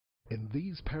In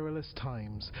these perilous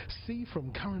times, see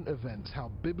from current events how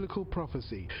biblical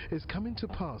prophecy is coming to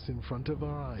pass in front of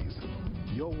our eyes.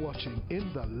 You're watching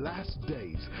In the Last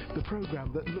Days, the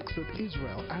program that looks at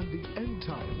Israel and the end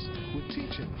times with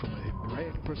teaching from a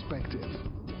Hebraic perspective.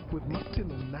 With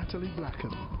Martin and Nathalie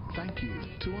Blackham, thank you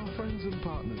to our friends and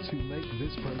partners who make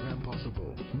this program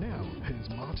possible. Now, here's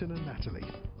Martin and Nathalie.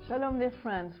 Shalom, dear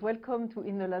friends. Welcome to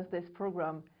In the Last Days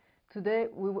program. Today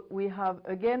we have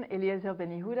again Eliezer Ben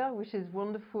Yehuda, which is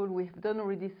wonderful. We've done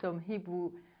already some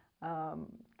Hebrew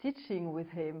teaching with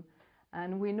him,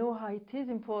 and we know how it is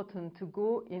important to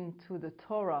go into the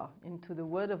Torah, into the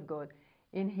Word of God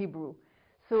in Hebrew.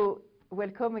 So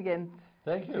welcome again.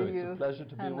 Thank you. It's a pleasure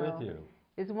to be with you.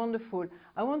 It's wonderful.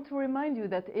 I want to remind you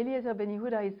that Eliezer Ben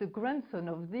Yehuda is the grandson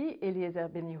of the Eliezer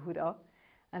Ben Yehuda,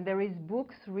 and there is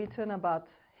books written about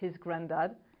his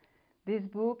granddad. This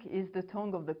book is the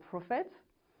Tongue of the Prophets,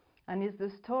 and is the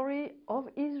story of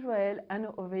Israel and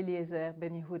of Eliezer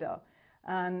Ben Yehuda.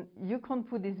 And you can't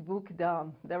put this book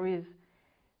down. There is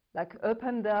like up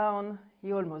and down,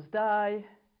 he almost died,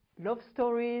 love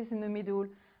stories in the middle,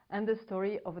 and the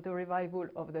story of the revival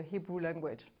of the Hebrew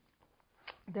language.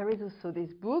 There is also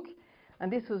this book,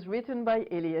 and this was written by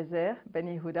Eliezer Ben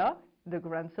Yehuda, the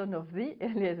grandson of the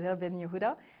Eliezer Ben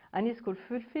Yehuda, and it's called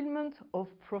Fulfillment of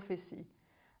Prophecy.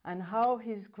 And how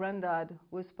his granddad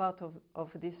was part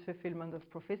of this fulfillment of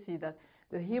prophecy, that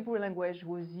the Hebrew language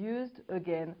was used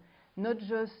again, not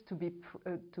just to be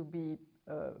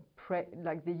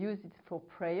like they used it for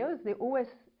prayers. They always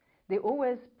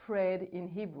prayed in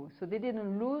Hebrew, so they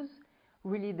didn't lose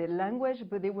really the language,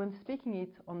 but they weren't speaking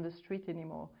it on the street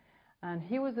anymore. And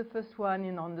he was the first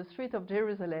one on the street of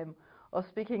Jerusalem of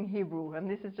speaking Hebrew, and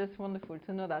this is just wonderful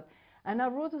to know that. And I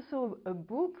wrote also a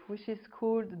book which is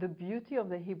called The Beauty of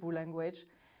the Hebrew Language.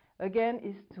 Again,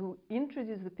 is to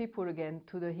introduce the people again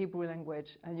to the Hebrew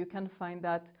language. And you can find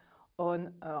that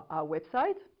on our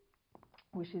website,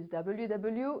 which is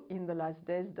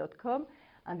www.inthelastdays.com.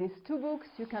 And these two books,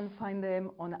 you can find them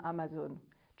on Amazon.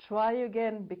 Try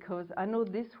again, because I know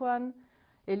this one,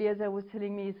 Eliezer was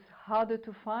telling me, is harder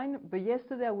to find. But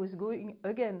yesterday I was going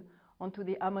again onto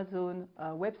the Amazon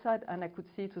website, and I could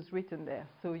see it was written there.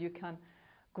 So you can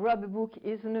grab a book.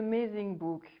 It's an amazing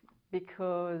book,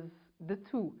 because the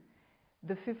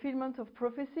fulfillment of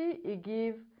prophecy, it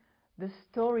gives the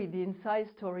story, the inside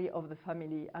story of the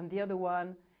family, and the other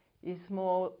one is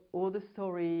more all the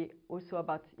story also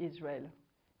about Israel.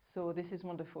 So this is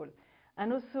wonderful.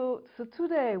 And also, so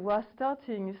today we are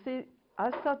starting, you see,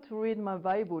 I start to read my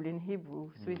Bible in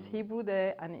Hebrew. So it's Hebrew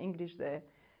there and English there.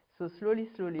 So slowly.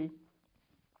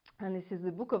 And this is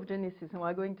the book of Genesis, and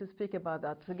we're going to speak about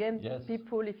that. So again, yes.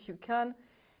 People, if you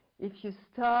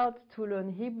start to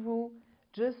learn Hebrew,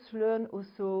 just learn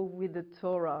also with the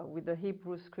Torah, with the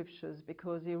Hebrew scriptures,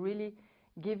 because it really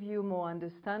gives you more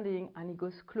understanding, and it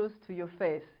goes close to your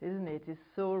faith, isn't it? It's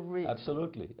so rich.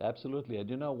 Absolutely. And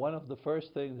you know, one of the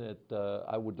first things that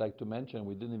I would like to mention,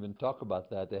 we didn't even talk about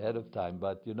that ahead of time,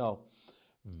 but you know,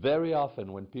 very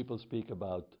often when people speak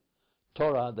about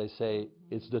Torah, they say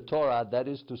it's the Torah, that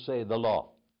is to say the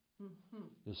law.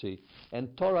 You see,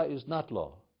 and Torah is not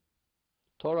law.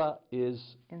 Torah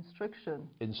is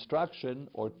instruction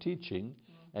or teaching,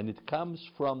 and it comes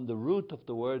from the root of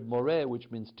the word moreh, which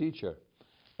means teacher,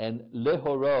 and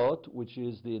lehorot, which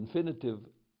is the infinitive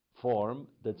form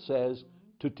that says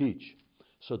to teach.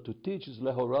 So to teach is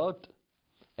lehorot,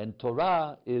 and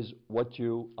Torah is what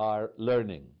you are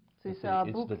learning. So it's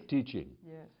the teaching.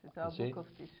 Yes, it's our book of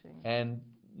teaching. And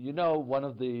you know, one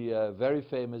of the very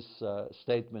famous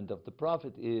statement of the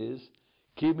prophet is,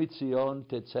 Ki mitzion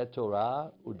tetzeh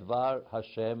Torah udvar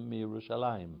Hashem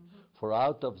miYerushalayim. For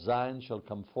out of Zion shall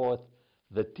come forth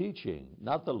the teaching,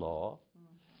 not the law,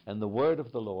 and the word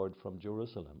of the Lord from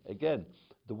Jerusalem. Again,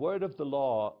 the word of the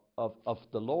law of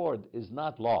the Lord is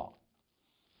not law.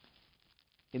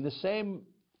 In the same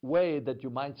way that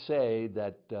you might say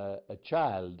that a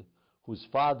child whose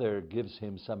father gives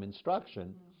him some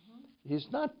instruction, he's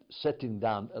not setting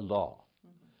down a law,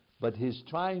 but he's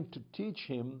trying to teach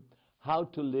him how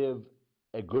to live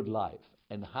a good life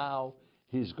and how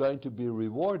he's going to be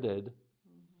rewarded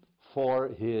for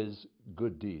his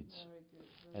good deeds.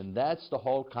 And that's the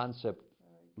whole concept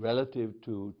relative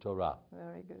to Torah.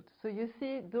 Very good. So you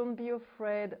see, don't be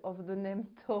afraid of the name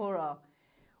Torah.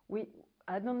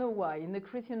 I don't know why. In the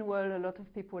Christian world, a lot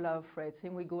of people are afraid,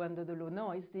 saying we go under the law.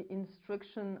 No, it's the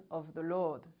instruction of the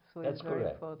Lord. So that's it's very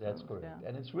correct. important. That's correct. Yeah.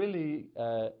 And it's really,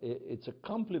 it's a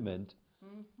complement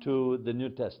to the New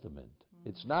Testament.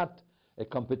 It's not a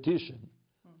competition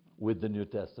with the New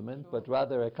Testament, but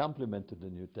rather a complement to the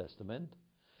New Testament.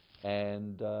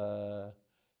 And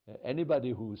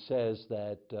Anybody who says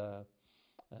that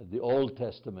the Old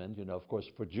Testament, of course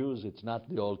for Jews it's not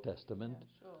the Old Testament,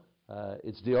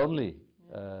 it's the only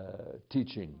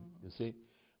teaching, you see.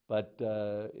 But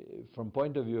from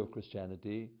point of view of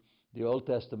Christianity, the Old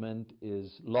Testament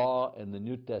is law and the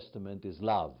New Testament is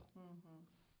love.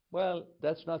 Well,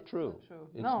 that's not true.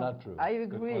 It's not true. I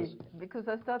agree, because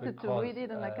I started to read it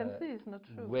and I can see it's not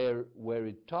true. Where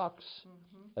it talks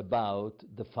about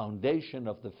the foundation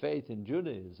of the faith in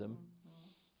Judaism,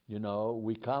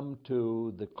 we come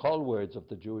to the call words of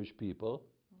the Jewish people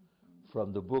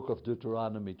from the book of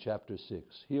Deuteronomy chapter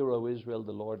 6. Hear, O Israel,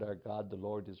 the Lord our God, the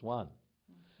Lord is one.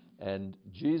 And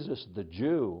Jesus the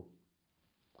Jew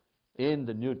in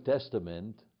the New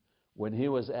Testament, when he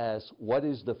was asked, what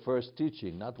is the first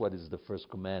teaching, not what is the first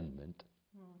commandment,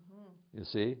 you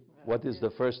see, what is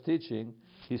the first teaching,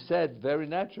 he said very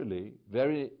naturally,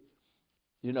 very,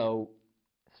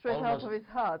 straight out of his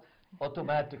heart.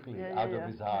 Automatically out of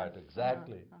his heart,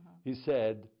 exactly. He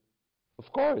said,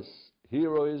 of course,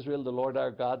 hear, O Israel, the Lord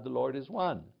our God, the Lord is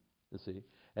one, you see.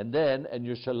 And then, and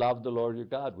you shall love the Lord your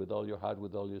God with all your heart,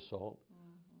 with all your soul,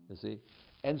 you see.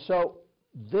 And so,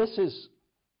 this is,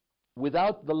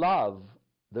 without the love,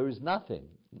 there is nothing,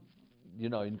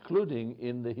 including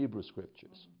in the Hebrew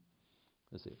Scriptures,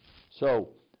 you see. So,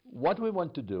 what we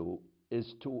want to do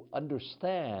is to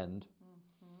understand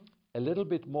a little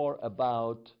bit more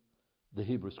about the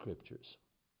Hebrew Scriptures.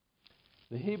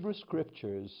 The Hebrew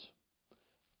Scriptures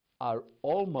are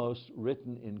almost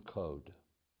written in code,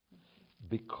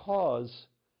 because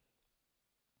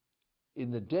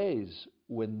in the days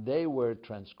when they were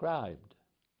transcribed,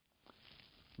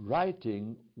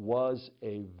 writing was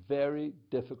a very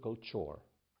difficult chore.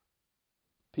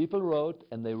 People wrote,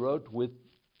 and they wrote with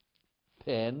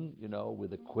pen,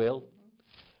 with a quill,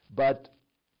 but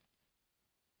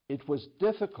it was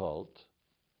difficult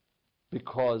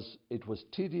because it was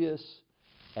tedious,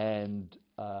 and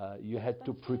you had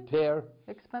to prepare.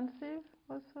 Expensive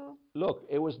also? Look,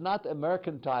 it was not a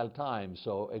mercantile time,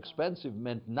 so expensive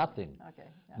meant nothing. Okay,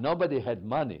 Nobody had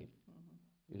money,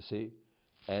 you see.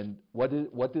 And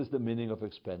what is the meaning of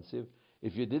expensive?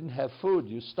 If you didn't have food,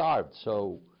 you starved.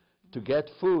 So to get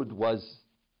food was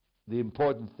the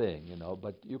important thing,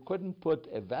 but you couldn't put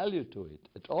a value to it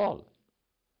at all.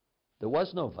 There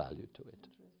was no value to it,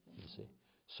 you see.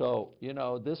 So,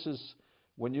 this is,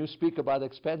 when you speak about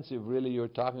expensive, really you're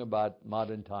talking about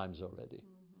modern times already.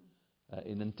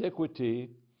 In antiquity,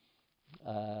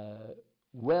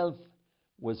 wealth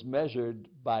was measured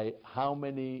by how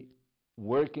many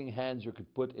working hands you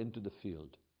could put into the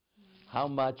field, how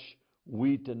much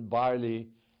wheat and barley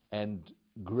and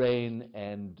grain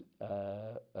and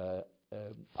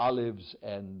olives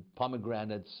and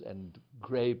pomegranates and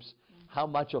grapes, how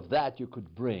much of that you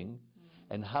could bring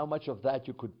and how much of that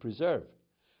you could preserve.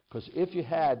 Because if you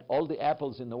had all the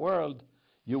apples in the world,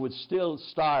 you would still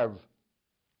starve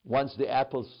once the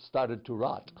apples started to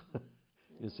rot,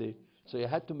 you see. So you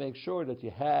had to make sure that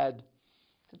you had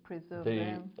to preserve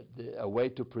them. A way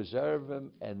to preserve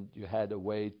them, and you had a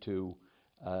way to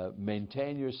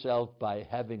maintain yourself by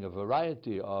having a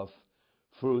variety of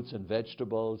fruits and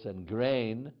vegetables and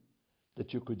grain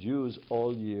that you could use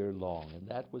all year long. And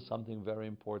that was something very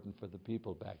important for the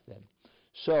people back then.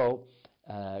 So,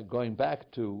 going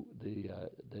back to the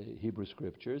Hebrew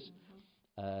Scriptures,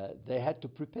 they had to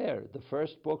prepare. The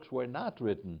first books were not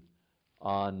written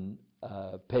on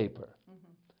paper.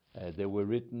 They were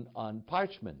written on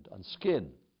parchment, on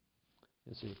skin,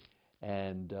 you see.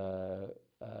 And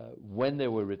when they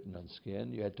were written on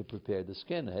skin, you had to prepare the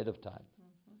skin ahead of time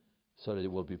so that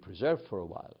it will be preserved for a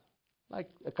while, like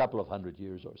a couple of 100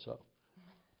 years or so.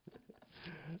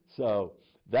 So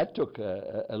that took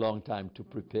a long time to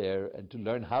prepare and to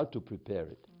learn how to prepare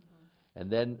it.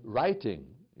 And then writing,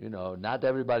 not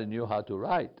everybody knew how to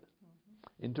write.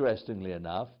 Interestingly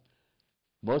enough,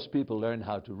 most people learned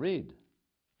how to read,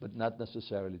 but not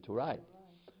necessarily to write.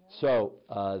 So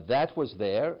that was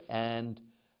there, and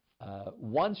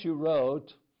once you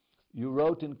wrote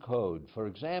in code. For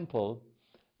example,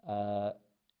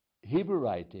 Hebrew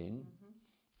writing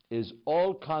is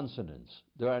all consonants.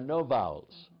 There are no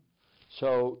vowels.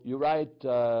 So you write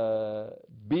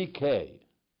BK,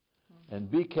 and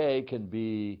BK can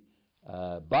be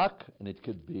buck, and it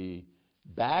could be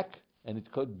back, and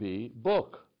it could be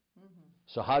book.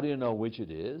 So how do you know which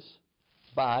it is?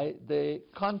 By the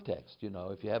context.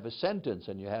 If you have a sentence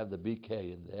and you have the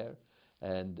BK in there,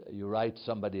 and you write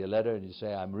somebody a letter and you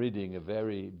say, I'm reading a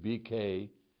very BK,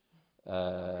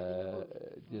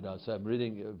 so I'm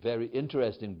reading a very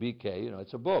interesting BK,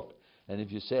 it's a book. And if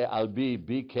you say, I'll be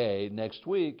BK next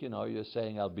week, you're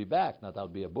saying I'll be back, not I'll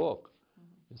be a book.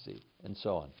 you see, and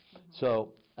so on.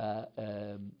 So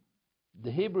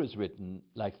the Hebrew is written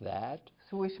like that.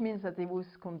 So which means that it was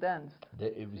condensed.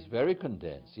 It was very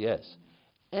condensed, yes.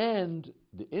 And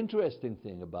the interesting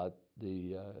thing about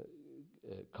the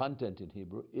content in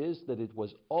Hebrew is that it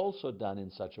was also done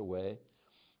in such a way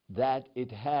that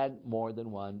it had more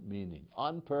than one meaning,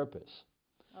 on purpose.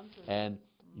 And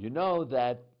you know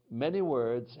that many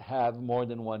words have more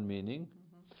than one meaning,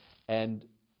 and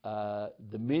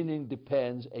the meaning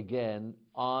depends again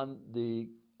on the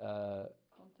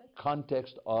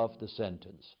context of the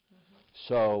sentence.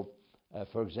 So,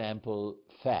 for example,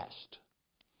 fast.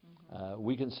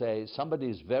 We can say somebody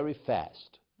is very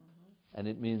fast, and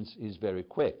it means he's very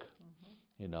quick,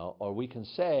 you know. Or we can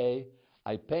say,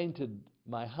 I painted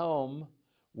my home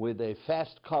with a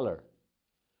fast color,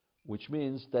 which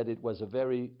means that it was a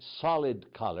very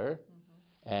solid color,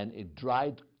 and it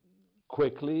dried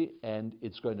quickly, and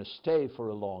it's going to stay for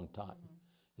a long time.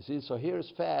 You see, so here's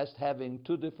fast having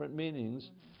two different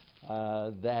meanings,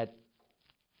 that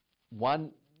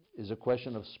one is a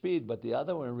question of speed, but the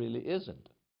other one really isn't.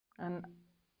 And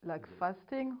like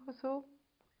fasting also,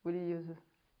 will you use it?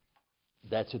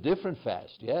 That's a different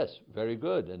fast, yes, very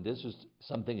good. And this is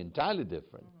something entirely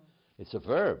different. It's a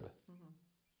verb,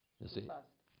 you see,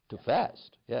 to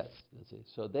fast, yes. You see.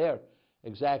 So there,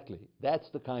 exactly, that's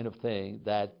the kind of thing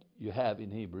that you have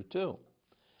in Hebrew too.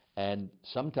 And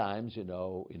sometimes, you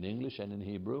know, in English and in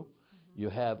Hebrew, you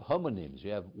have homonyms.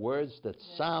 You have words that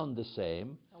sound the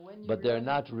same, but they're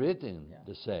not written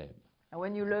the same. And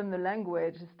when you learn the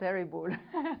language, it's terrible.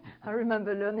 I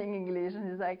remember learning English, and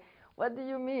it's like, what do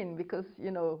you mean? Because,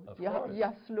 you know,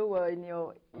 you're slower in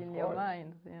your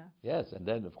mind. Yeah. Yes, and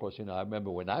then, of course, you know, I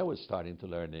remember when I was starting to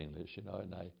learn English, you know,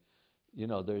 and you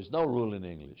know, there's no rule in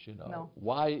English, you know. No.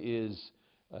 Why is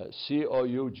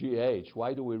C-O-U-G-H?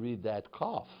 Why do we read that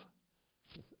cough?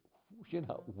 You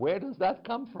know, where does that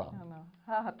come from? I know.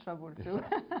 I had trouble too.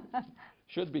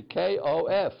 Should be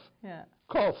K-O-F. Yeah.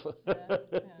 Cough.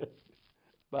 Yeah.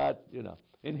 But, you know,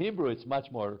 in Hebrew it's much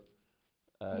more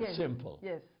simple.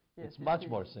 Yes. It's much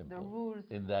more simple. The rules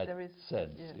in that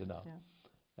sense, yes, you know.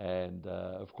 Yeah. And,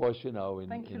 of course, you know...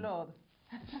 Thank you, Lord.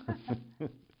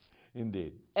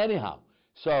 Indeed. Anyhow,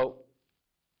 so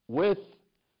with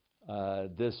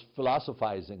this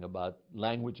philosophizing about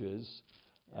languages,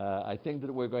 I think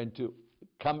that we're going to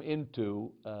come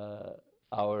into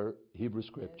our Hebrew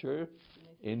scripture,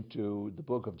 into the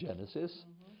book of Genesis,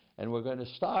 and we're going to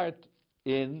start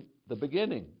in the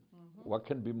beginning. What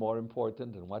can be more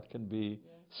important and what can be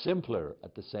simpler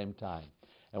at the same time.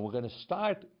 And we're going to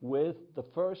start with the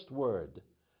first word.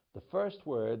 The first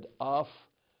word of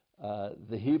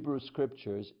the Hebrew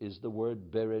scriptures is the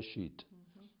word Bereshit.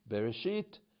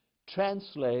 Bereshit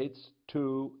translates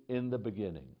to in the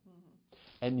beginning.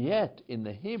 And yet, in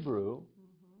the Hebrew,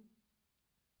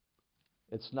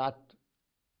 it's not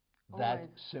that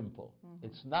simple.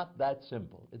 It's not that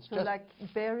simple. It's so just like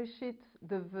Bereshit,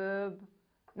 the verb,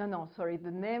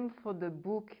 the name for the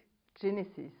book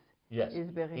Genesis is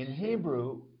Bereshit. In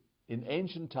Hebrew, in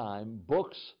ancient time,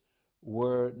 books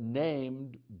were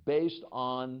named based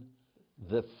on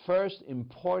the first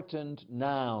important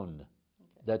noun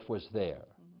that was there.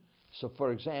 So,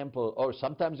 for example, or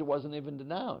sometimes it wasn't even the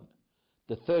noun.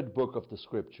 The third book of the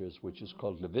scriptures, which is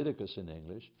called Leviticus in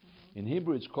English, in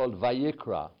Hebrew it's called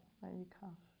Vayikra.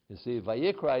 You see,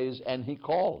 Vayikra is and he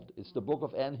called. It's the book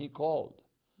of and he called.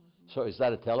 So is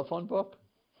that a telephone book?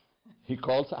 He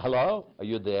calls, hello, are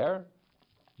you there?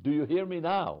 Do you hear me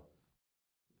now?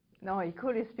 No, he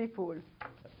called his people.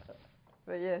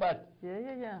 But yes. But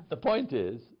yeah. the point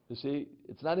is, you see,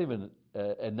 it's not even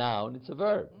a noun, it's a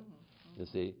verb. You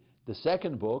see, the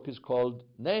second book is called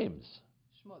names.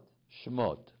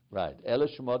 Shemot, right. Ele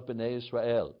Shemot B'nai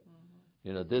Israel.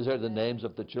 You know, these are the names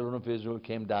of the children of Israel who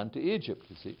came down to Egypt,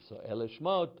 you see. So Ele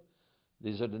Shemot,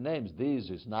 these are the names. These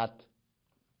is not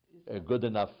a good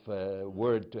enough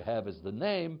word to have as the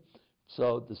name.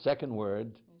 So the second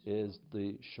word is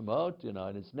the Shemot, you know,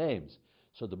 and it's names.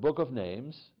 So the book of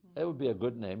names, that would be a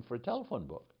good name for a telephone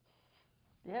book.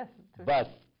 Yes. But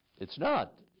it's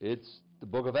not. It's the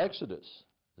book of Exodus,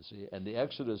 you see. And the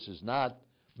Exodus is not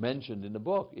mentioned in the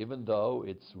book, even though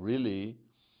it's really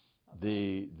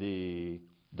the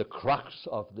crux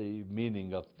of the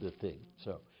meaning of the thing.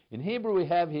 So in Hebrew we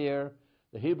have here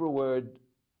the Hebrew word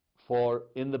for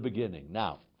in the beginning.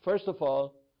 Now, first of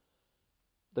all,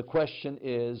 the question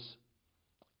is,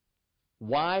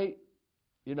 why,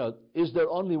 you know, is there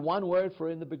only one word for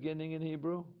in the beginning in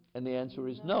Hebrew? And the answer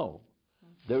is no.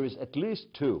 There is at least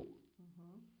two.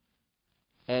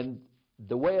 And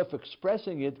the way of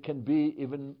expressing it can be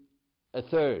even a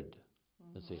third,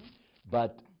 you see.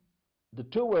 But the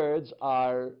two words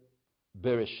are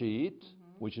Bereshit,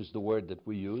 which is the word that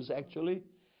we use actually,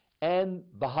 and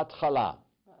Bahatchala.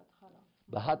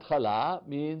 Bahatchala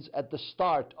means at the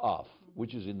start of,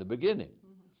 which is in the beginning.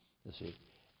 You see,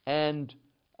 and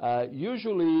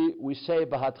usually we say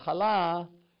Bahatchala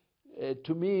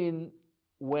to mean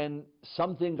when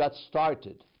something got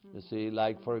started. You see,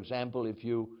 like for example, if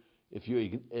you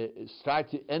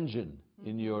start the engine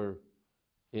in your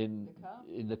in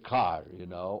the car, you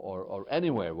know, or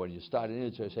anywhere when you start an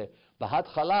engine, so you say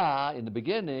Bahatchala, in the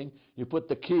beginning, you put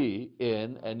the key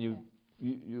in and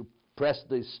you press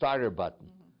the starter button.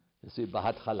 You see,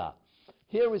 Bahatchala.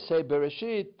 Here we say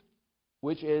Bereshit,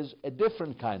 which is a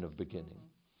different kind of beginning.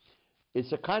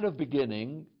 It's a kind of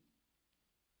beginning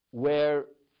where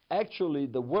actually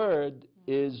the word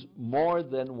is more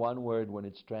than one word when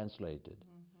it's translated.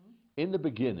 In the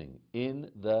beginning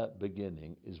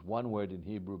is one word in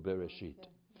Hebrew, Bereshit.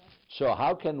 So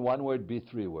how can one word be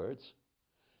three words?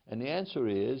 And the answer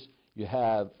is you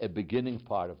have a beginning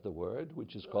part of the word,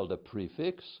 which is called a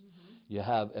prefix. You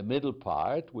have a middle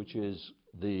part, which is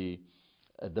the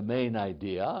main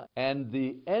idea, and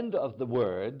the end of the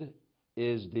word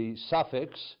is the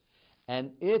suffix,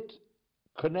 and it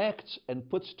connects and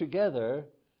puts together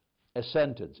a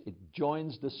sentence. It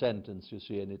joins the sentence, you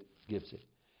see, and it gives it.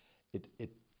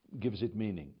 It gives it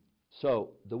meaning. So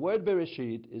the word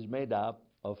Bereshit is made up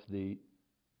of the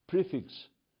prefix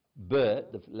B,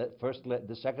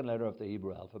 the second letter of the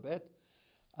Hebrew alphabet,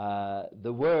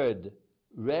 the word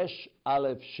Resh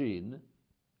Aleph Shin,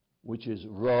 which is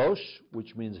Rosh,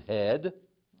 which means head.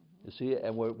 You see,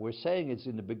 and we're saying it's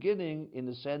in the beginning in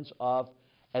the sense of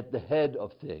at the head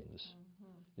of things.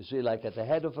 You see, like at the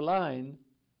head of a line,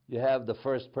 you have the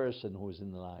first person who's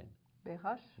in the line.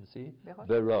 Berosh. You see?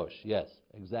 Berosh, yes,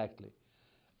 exactly.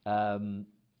 And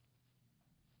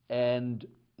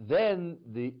then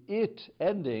the it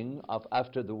ending of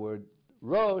after the word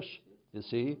Rosh, you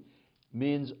see,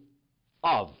 means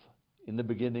of, in the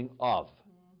beginning of.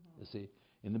 You see,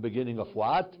 in the beginning of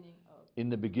what?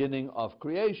 In the beginning of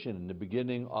creation, in the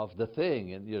beginning of the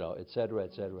thing, and you know, etc.,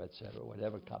 etc., etc.,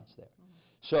 whatever comes there.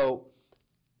 So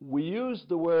we use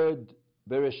the word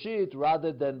Bereshit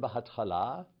rather than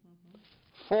Bahatchala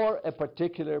for a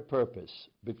particular purpose,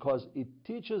 because it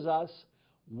teaches us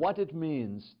what it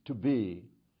means to be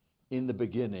in the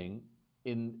beginning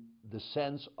in the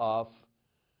sense of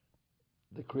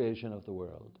the creation of the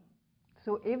world.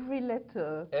 So every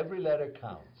letter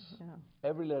counts. Yeah.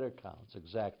 Every letter counts,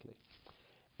 exactly.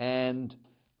 And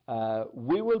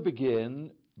we will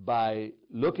begin by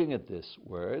looking at this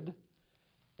word,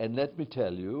 and let me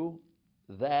tell you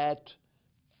that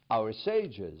our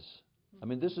sages, I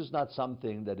mean, this is not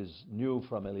something that is new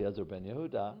from Eliezer Ben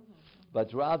Yehuda,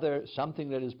 but rather something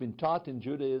that has been taught in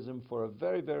Judaism for a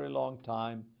very, very long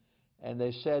time. And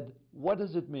they said, what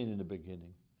does it mean in the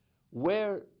beginning?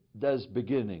 Where does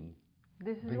beginning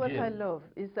This is begin? what I love.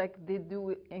 It's like they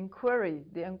do inquiry.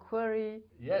 They inquiry.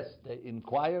 Yes, they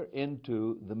inquire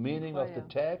into the meaning of the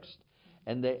text,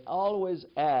 and they always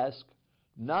ask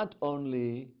not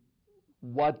only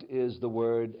what is the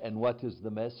word and what is the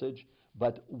message,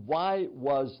 but why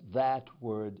was that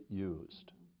word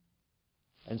used?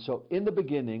 And so in the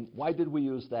beginning, why did we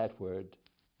use that word,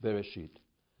 Bereshit?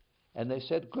 And they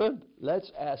said, good,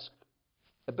 let's ask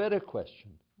a better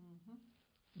question.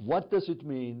 What does it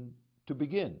mean to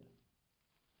begin?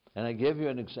 And I gave you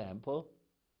an example.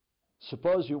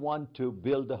 Suppose you want to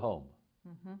build a home.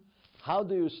 How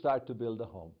do you start to build a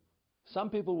home? Some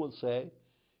people will say,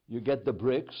 you get the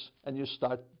bricks and you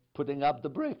start putting up the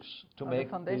bricks to make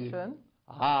the foundation.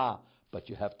 But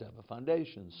you have to have a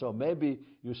foundation. So maybe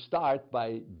you start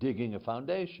by digging a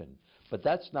foundation. But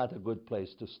that's not a good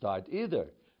place to start either,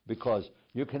 because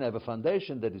you can have a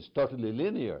foundation that is totally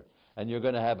linear, and you're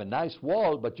going to have a nice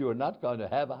wall, but you're not going to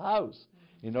have a house.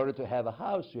 In order to have a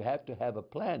house, you have to have a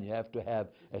plan. You have to have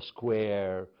a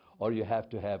square, or you have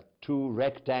to have two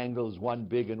rectangles, one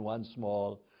big and one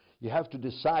small. You have to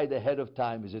decide ahead of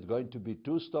time, is it going to be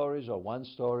 2 stories or 1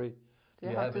 story? Do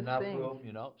you have enough room,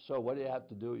 you know? So what do you have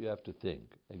to do? You have to think,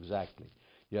 exactly.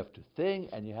 You have to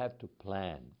think and you have to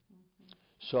plan.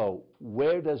 So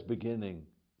where does beginning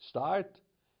start?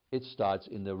 It starts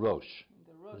in the Rosh.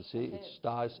 You see, it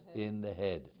starts in the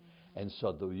head. And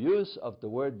so the use of the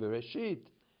word Bereshit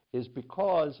is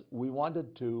because we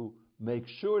wanted to make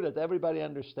sure that everybody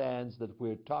understands that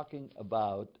we're talking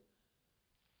about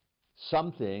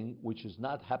something which is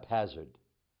not haphazard.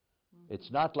 It's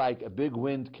not like a big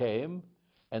wind came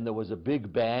and there was a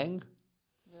big bang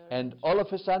and all of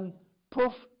a sudden,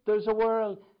 poof, there's a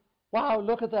world. Wow,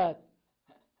 look at that.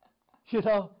 You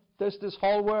know, there's this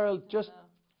whole world just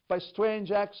by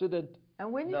strange accident.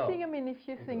 And when you No. think, I mean, if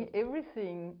you think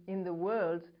everything in the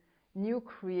world, new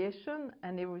creation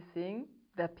and everything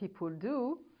that people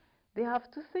do, they have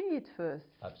to think it first.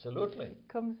 Absolutely. It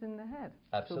comes in the head.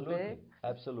 Absolutely.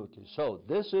 Absolutely. So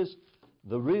this is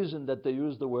the reason that they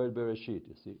use the word Bereshit,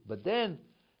 you see. But then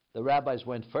the rabbis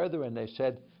went further and they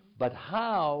said, but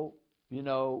how,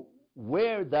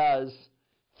 where does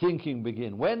thinking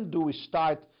begin? When do we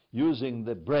start using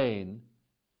the brain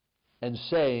and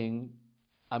saying,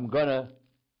 I'm going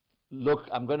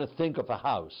to think of a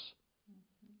house?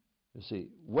 You see,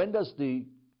 when does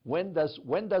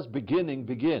beginning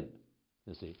begin?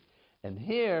 You see, and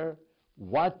here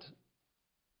what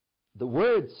the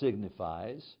word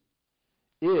signifies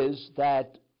is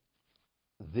that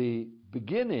the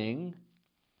beginning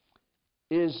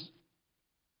is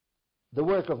the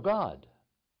work of God.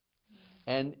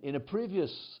 And in a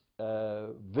previous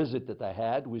visit that I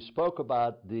had, we spoke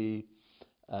about the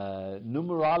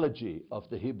numerology of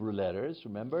the Hebrew letters,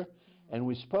 remember? And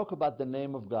we spoke about the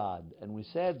name of God. And we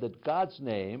said that God's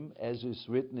name, as is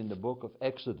written in the book of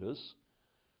Exodus,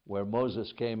 where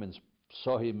Moses came and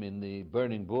saw him in the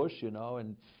burning bush,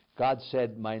 and God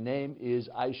said, my name is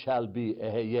I shall be,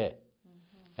 Eheyeh.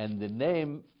 And the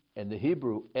name in the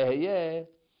Hebrew, Eheyeh,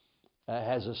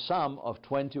 has a sum of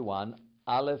 21.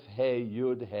 Aleph, Hey,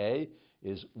 Yud, Hey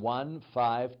is 1,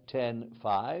 5, 10,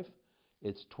 5.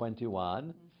 It's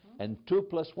 21. And 2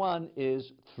 plus 1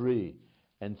 is 3.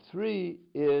 And 3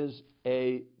 is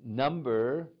a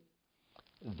number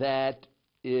that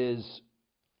is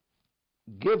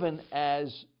given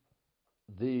as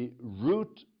the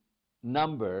root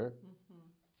number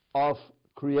of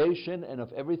creation and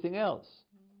of everything else,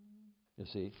 you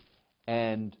see.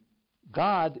 And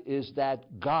God is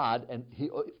that God, and He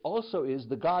also is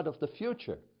the God of the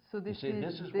future. So this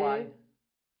is why.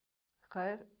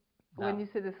 When you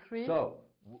say the 3. So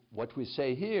what we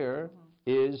say here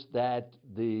is that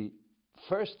the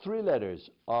first 3 letters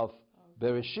of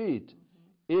Bereshit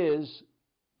is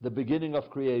the beginning of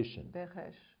creation.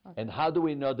 Beresh. Okay. And how do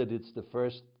we know that it's the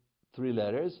first 3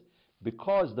 letters?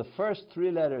 Because the first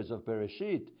 3 letters of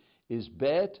Bereshit is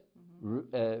Bet,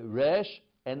 Resh,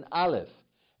 and Aleph.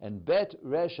 And Bet,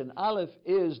 Resh, and Aleph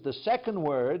is the second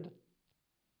word.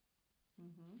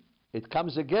 It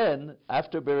comes again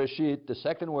after Bereshit. The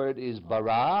second word is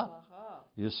bara.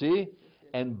 You see?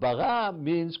 And bara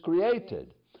means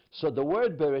created. So the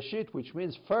word Bereshit, which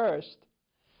means first,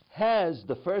 has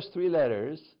the first 3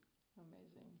 letters.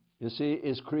 Amazing. You see,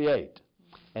 is create.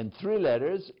 And 3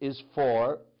 letters is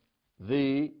for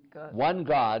the one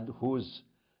God whose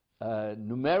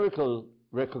numerical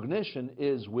recognition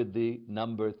is with the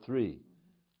number 3.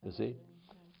 You see?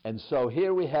 And so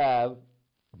here we have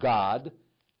God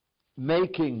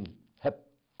making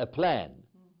a plan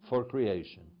for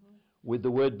creation with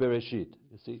the word Bereshit,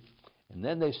 you see. And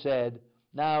then they said,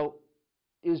 now,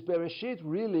 is Bereshit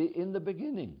really in the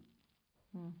beginning?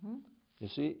 You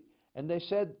see? And they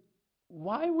said,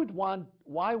 why would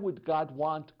God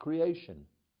want creation?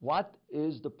 What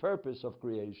is the purpose of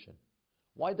creation?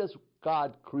 Why does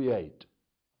God create?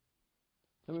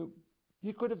 I mean,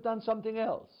 He could have done something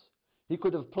else. He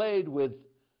could have played with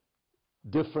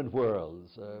different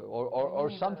worlds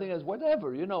or something as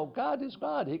whatever. God is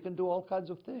God. He can do all kinds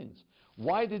of things.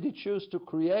 Why did He choose to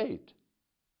create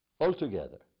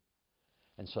altogether?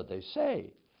 And so they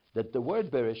say that the word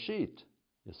Bereshit,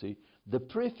 you see, the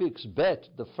prefix bet,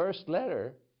 the first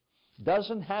letter,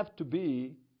 doesn't have to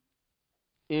be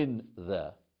in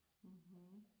the.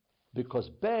 Because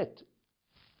bet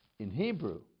in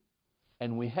Hebrew,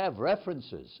 and we have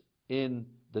references in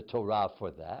the Torah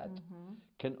for that,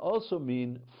 can also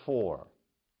mean for.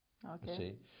 Okay. You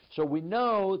see? So we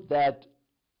know that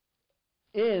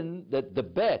the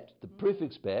bet, the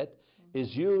prefix bet,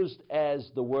 is used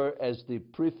as the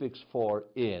prefix for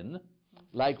in,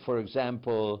 like for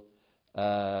example,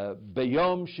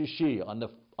 Beyom Shishi, on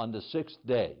the 6th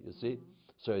day. You see,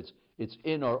 so it's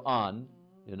in or on,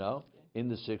 in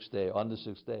the 6th day, on the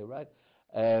 6th day, right?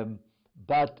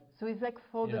 But so it's like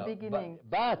for the beginning.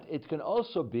 But it can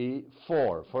also be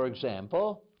for. For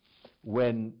example,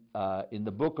 when in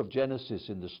the book of Genesis,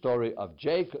 in the story of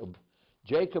Jacob,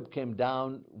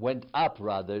 went up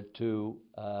to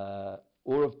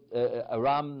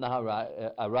Aram,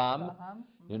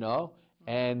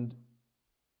 and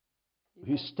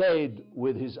he stayed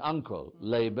with his uncle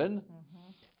Laban,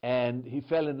 and he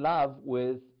fell in love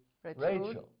with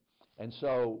Rachel. And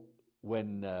so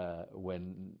when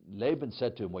Laban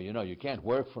said to him, well, you can't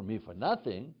work for me for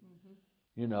nothing,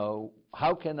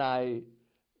 how can I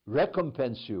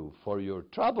recompense you for your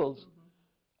troubles?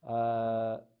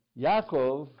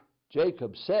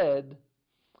 Jacob said,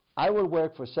 I will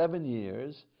work for 7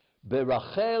 years,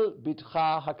 berachel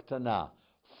bitcha haktana,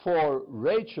 for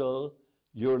Rachel,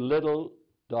 your little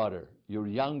daughter, your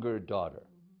younger daughter.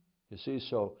 You see,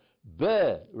 so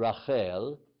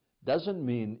berachel doesn't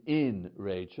mean in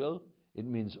Rachel, it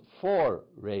means for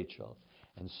Rachel.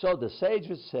 And so the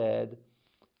sages said,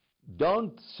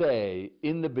 don't say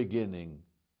in the beginning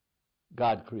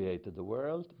God created the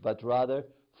world, but rather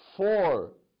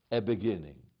for a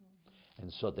beginning.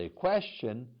 And so they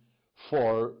question,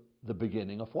 for the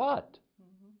beginning of what?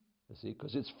 You see,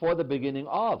 because it's for the beginning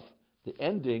of, the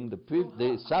ending,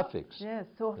 the suffix. Yes,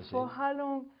 so for how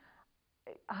long,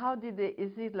 how did they,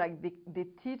 is it like they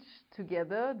teach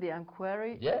together, the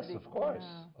inquiry? Yes, of course,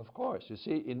 of course. You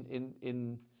see,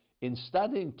 in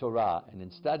studying Torah and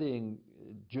in studying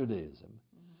Judaism,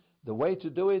 the way to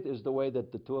do it is the way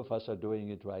that the two of us are doing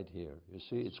it right here. You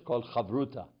see, it's called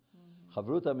chavruta.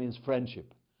 Chavruta means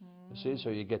friendship. You see, so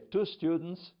you get two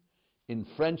students in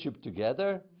friendship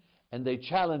together, and they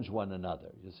challenge one another.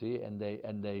 You see, and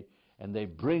they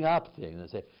bring up things. They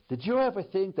say, "Did you ever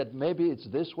think that maybe it's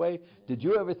this way? Did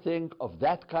you ever think of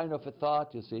that kind of a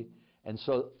thought?" You see, and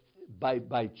so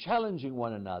by challenging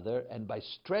one another and by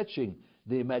stretching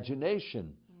the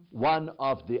imagination one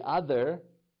of the other,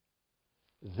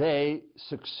 they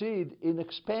succeed in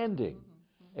expanding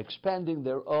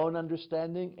their own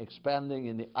understanding, expanding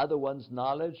in the other one's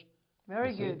knowledge.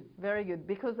 Very good, very good.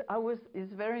 Because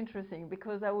it's very interesting,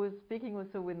 because I was speaking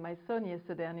also with my son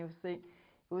yesterday, and he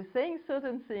was saying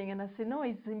certain things, and I said, no,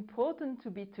 it's important to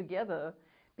be together,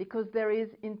 because there is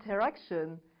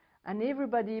interaction, and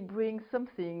everybody brings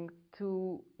something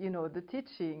to, the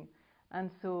teaching. And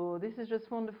so this is just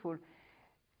wonderful.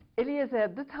 Eliezer,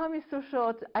 the time is so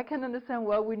short, I can understand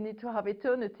why we need to have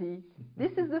eternity.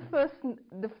 This is the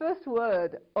first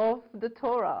word of the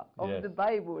Torah, of the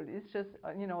Bible. It's just,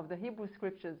 of the Hebrew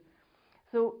scriptures.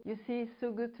 So you see, it's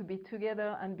so good to be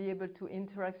together and be able to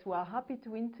interact. We are happy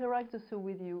to interact also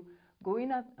with you. Go in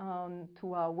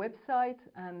to our website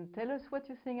and tell us what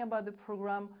you think about the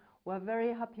program. We're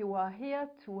very happy. We are here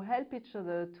to help each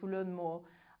other to learn more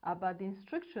about the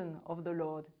instruction of the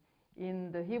Lord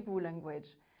in the Hebrew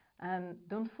language. And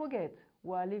don't forget,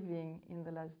 we are living in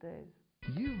the last days.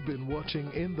 You've been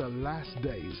watching In the Last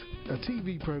Days, a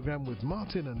TV program with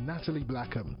Martin and Nathalie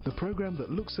Blackham, the program that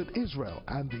looks at Israel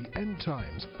and the end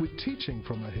times with teaching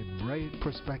from a Hebraic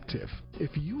perspective.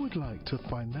 If you would like to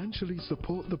financially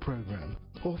support the program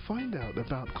or find out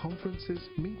about conferences,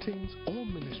 meetings or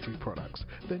ministry products,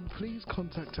 then please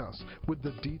contact us with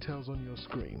the details on your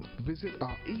screen. Visit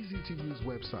our easy-to-use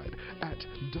website at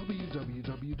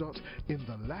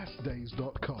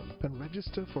www.inthelastdays.com and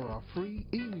register for our free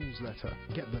e-newsletter.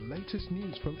 Get the latest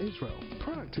news from Israel,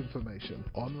 product information,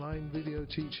 online video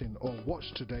teaching, or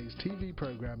watch today's TV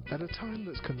program at a time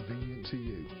that's convenient to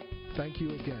you. Thank you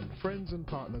again, friends and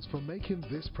partners, for making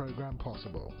this program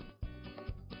possible.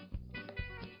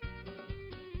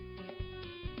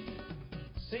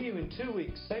 See you in 2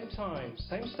 weeks, same time,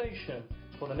 same station,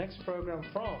 for the next program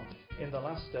from In the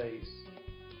Last Days.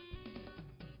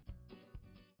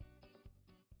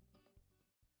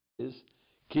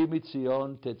 Ki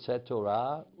mitzion tetzeh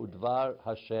Torah udvar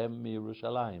Hashem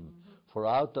miYerushalayim. For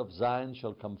out of Zion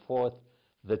shall come forth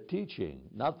the teaching,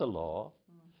 not the law,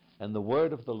 and the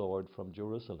word of the Lord from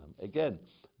Jerusalem. Again,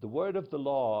 the word of the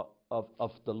law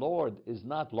of the Lord is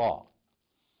not law.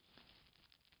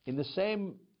 In the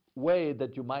same way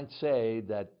that you might say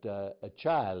that a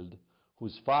child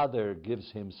whose father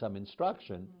gives him some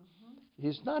instruction,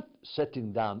 he's not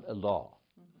setting down a law,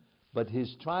 but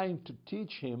he's trying to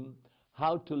teach him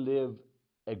how to live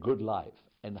a good life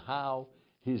and how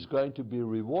he's going to be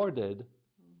rewarded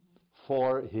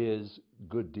for his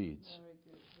good deeds.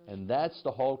 And that's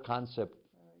the whole concept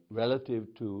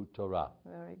relative to Torah.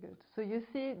 Very good. So you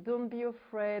see, don't be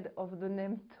afraid of the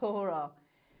name Torah.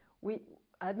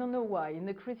 I don't know why. In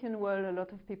the Christian world, a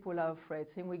lot of people are afraid,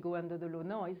 saying we go under the law.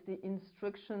 No, it's the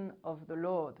instruction of the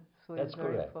Lord. So That's it's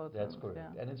very correct. important. That's correct.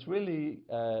 Yeah. And it's really,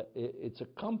 it's a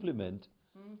complement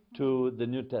to the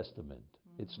New Testament.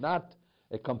 It's not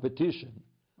a competition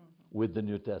with the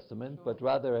New Testament, but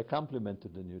rather a complement to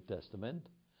the New Testament.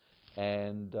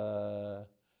 And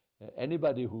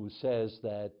anybody who says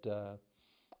that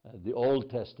the Old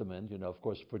Testament, of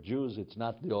course, for Jews, it's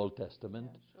not the Old Testament.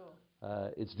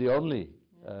 It's the only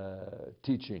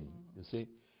teaching, you see.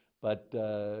 But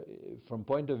from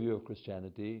point of view of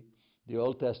Christianity, the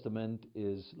Old Testament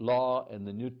is law and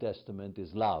the New Testament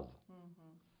is love.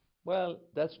 Well,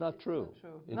 that's not true.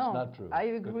 It's not true. I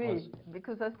agree,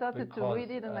 because I started to read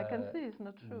it and I can see it's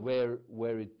not true.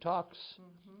 Where it talks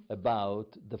about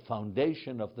the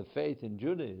foundation of the faith in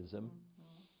Judaism,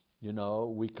 you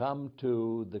know, we come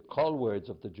to the call words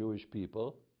of the Jewish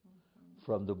people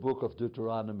from the book of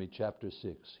Deuteronomy chapter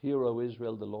 6. Hear, O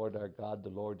Israel, the Lord our God, the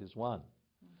Lord is one.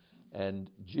 And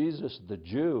Jesus, the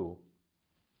Jew,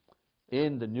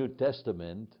 in the New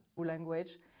Testament, language,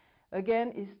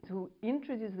 again, is to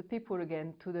introduce the people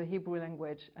again to the Hebrew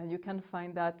language. And you can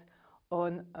find that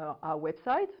on our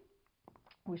website,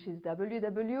 which is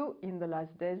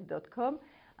www.inthelastdays.com.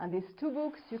 And these two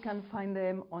books, you can find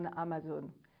them on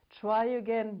Amazon. Try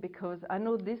again, because I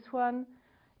know this one,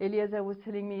 Eliezer was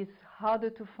telling me, is harder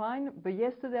to find. But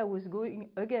yesterday I was going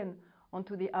again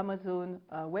onto the Amazon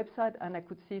website, and I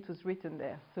could see it was written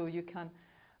there. So you can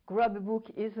grab a book.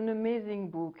 It's an amazing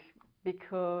book,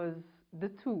 because the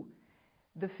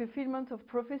fulfillment of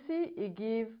prophecy, it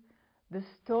gives the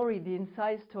story, the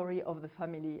inside story of the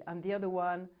family. And the other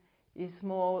one is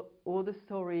more all the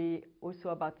story also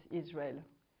about Israel.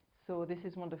 So this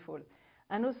is wonderful.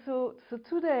 And also, so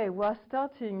today we are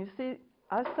starting, you see,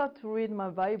 I start to read my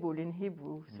Bible in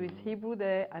Hebrew. So it's Hebrew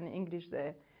there and English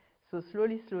there. So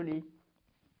slowly, slowly.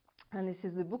 And this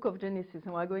is the book of Genesis,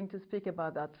 and we're going to speak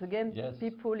about that. Again, Yes.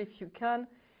 people, if you can,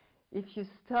 if you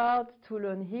start to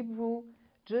learn Hebrew,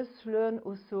 just learn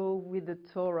also with the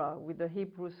Torah, with the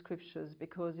Hebrew scriptures,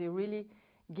 because it really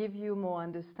gives you more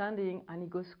understanding, and it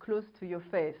goes close to your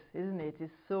faith, isn't it?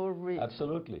 It's so rich.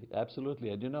 Absolutely, absolutely.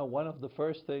 And you know, one of the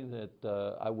first things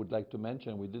that I would like to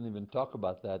mention, we didn't even talk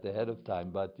about that ahead of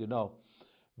time, but you know,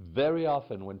 very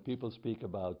often when people speak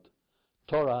about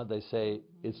Torah, they say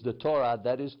it's the Torah,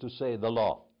 that is to say the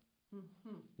law.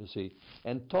 You see,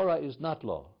 and Torah is not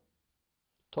law.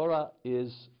 Torah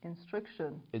is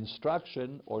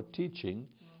instruction or teaching,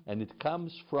 and it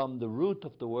comes from the root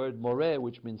of the word moreh,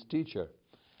 which means teacher,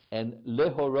 and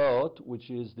lehorot, which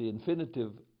is the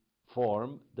infinitive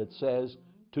form that says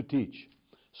to teach.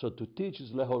 So to teach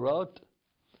is lehorot,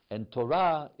 and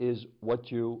Torah is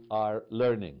what you are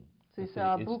learning. So it's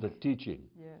our book. The teaching.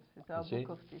 Yes, it's our book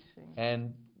of teaching.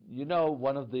 And you know,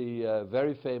 one of the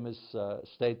very famous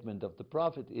statement of the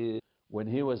prophet is when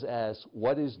he was asked,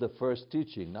 what is the first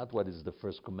teaching, not what is the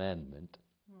first commandment.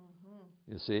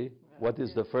 You see, what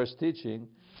is the first teaching?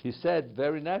 He said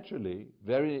very naturally,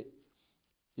 very,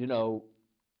 you know,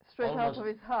 straight out of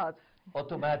his heart.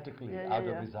 Automatically out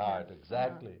of his heart,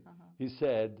 exactly. He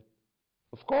said,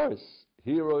 of course,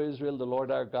 hear, O Israel, the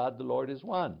Lord our God, the Lord is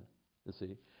one. You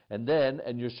see, and then,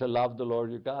 and you shall love the Lord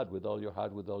your God with all your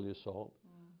heart, with all your soul.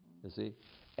 You see,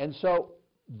 and so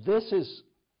this is,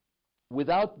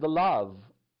 without the love,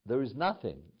 there is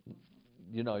nothing,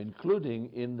 you know,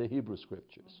 including in the Hebrew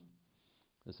scriptures.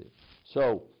 You see,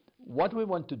 so what we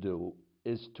want to do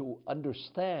is to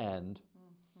understand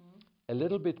a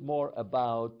little bit more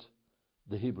about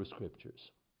the Hebrew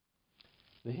scriptures.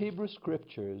 The Hebrew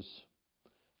scriptures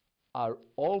are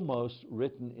almost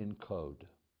written in code,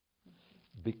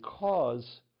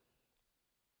 because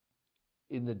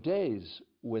in the days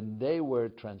when they were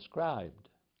transcribed,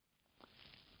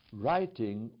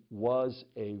 writing was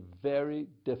a very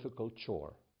difficult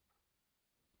chore.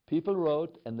 People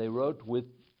wrote, and they wrote with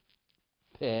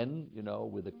pen, you know,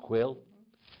 with a quill,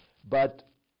 but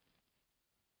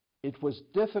it was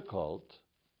difficult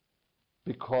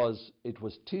because it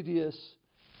was tedious,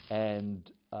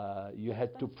 and you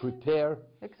had to prepare.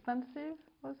 Expensive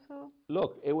also?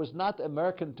 Look, it was not a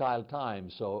mercantile time,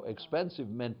 so expensive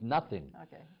meant nothing.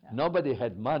 Okay. Yeah. Nobody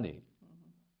had money,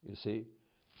 you see.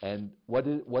 And what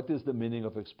is the meaning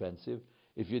of expensive?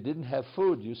 If you didn't have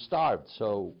food, you starved.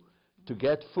 So to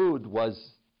get food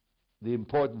was the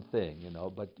important thing, you know,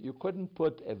 but you couldn't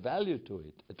put a value to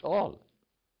it at all.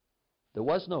 There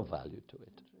was no value to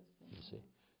it, you see.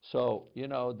 So, you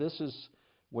know, this is,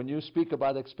 when you speak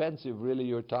about expensive, really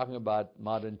you're talking about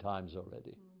modern times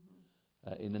already.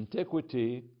 In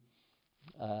antiquity,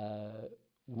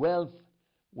 wealth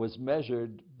was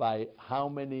measured by how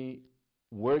many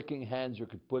working hands you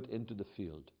could put into the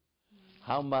field,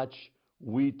 how much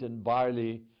wheat and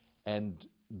barley and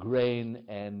grain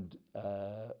and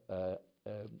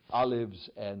olives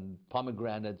and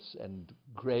pomegranates and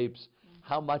grapes,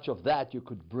 how much of that you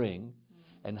could bring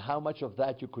and how much of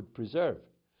that you could preserve.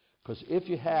 Because if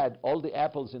you had all the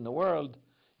apples in the world,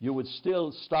 you would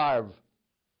still starve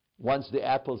once the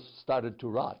apples started to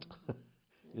rot.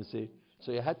 You see?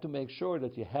 So you had to make sure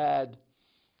that you had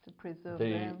to preserve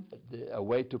them. A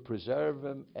way to preserve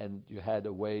them, and you had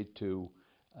a way to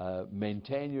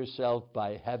maintain yourself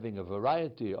by having a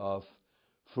variety of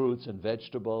fruits and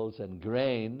vegetables and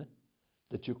grain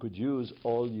that you could use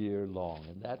all year long.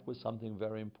 And that was something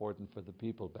very important for the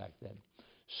people back then.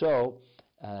 So,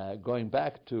 going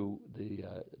back to the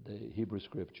Hebrew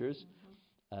scriptures,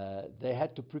 they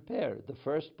had to prepare. The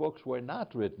first books were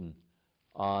not written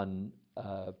on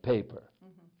paper.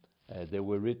 They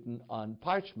were written on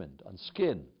parchment, on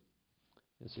skin,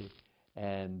 you see.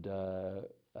 And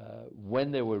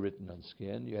when they were written on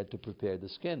skin, you had to prepare the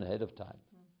skin ahead of time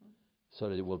so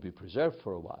that it will be preserved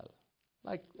for a while,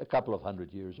 like a couple of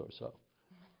 100 years or so.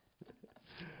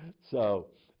 So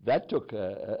that took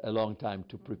a long time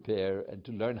to prepare and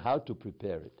to learn how to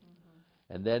prepare it.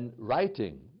 And then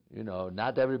writing, you know,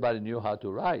 not everybody knew how to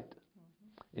write.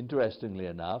 Interestingly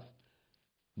enough,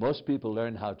 most people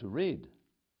learn how to read,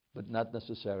 but not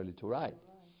necessarily to write.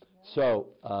 So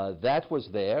that was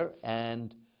there,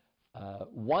 and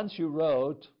once you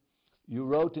wrote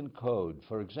in code.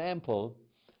 For example,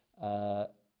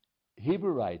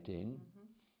 Hebrew writing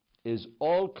is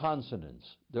all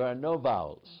consonants. There are no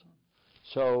vowels.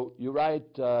 So you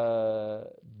write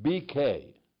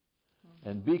BK,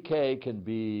 and BK can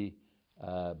be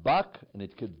buck, and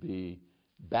it could be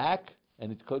back,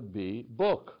 and it could be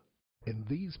book. In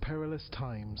these perilous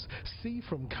times, see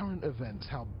from current events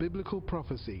how biblical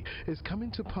prophecy is coming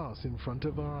to pass in front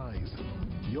of our eyes.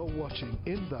 You're watching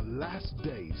In the Last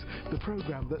Days, the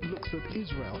program that looks at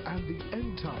Israel and the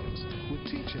end times with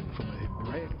teaching from a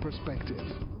Hebraic perspective.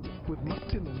 With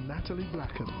Martin and Nathalie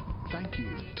Blackham, thank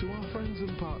you to our friends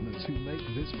and partners who make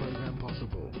this program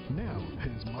possible. Now,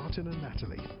 here's Martin and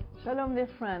Nathalie. Shalom, dear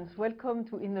friends. Welcome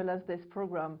to In the Last Days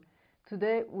program.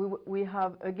 Today we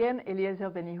have again Eliezer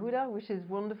Ben Yehuda, which is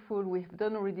wonderful. We've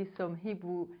done already some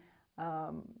Hebrew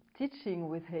teaching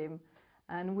with him,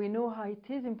 and we know how it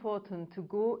is important to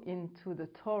go into the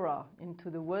Torah, into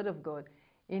the Word of God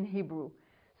in Hebrew.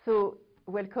 So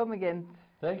welcome again.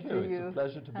 Thank you. It's a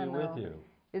pleasure to be with you.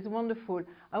 It's wonderful.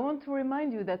 I want to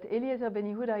remind you that Eliezer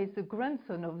Ben Yehuda is the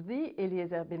grandson of the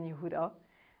Eliezer Ben Yehuda,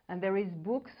 and there is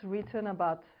books written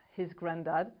about his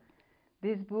granddad.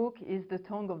 This book is the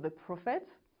Tongue of the Prophets,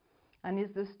 and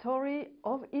is the story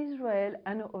of Israel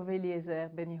and of Eliezer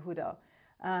Ben Yehuda.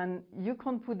 And you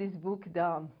can't put this book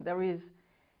down. There is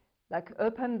like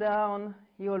up and down,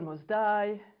 he almost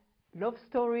died, love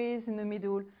stories in the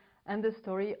middle, and the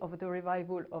story of the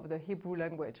revival of the Hebrew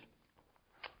language.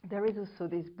 There is also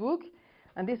this book,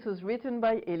 and this was written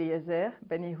by Eliezer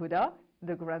Ben Yehuda,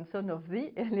 the grandson of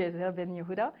the Eliezer Ben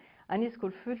Yehuda, and it's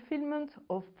called Fulfillment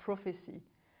of Prophecy,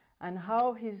 and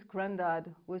how his granddad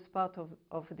was part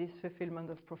of this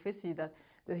fulfillment of prophecy, that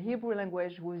the Hebrew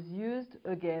language was used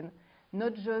again,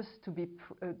 not just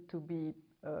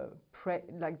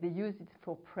like they used it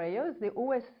for prayers. They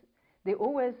always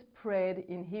prayed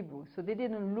in Hebrew, so they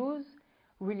didn't lose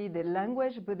really the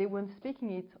language, but they weren't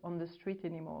speaking it on the street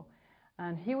anymore.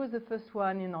 And he was the first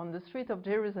one on the street of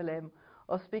Jerusalem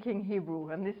of speaking Hebrew,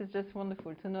 and this is just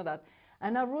wonderful to know that.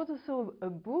 And I wrote also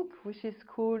a book which is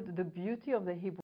called The Beauty of the Hebrew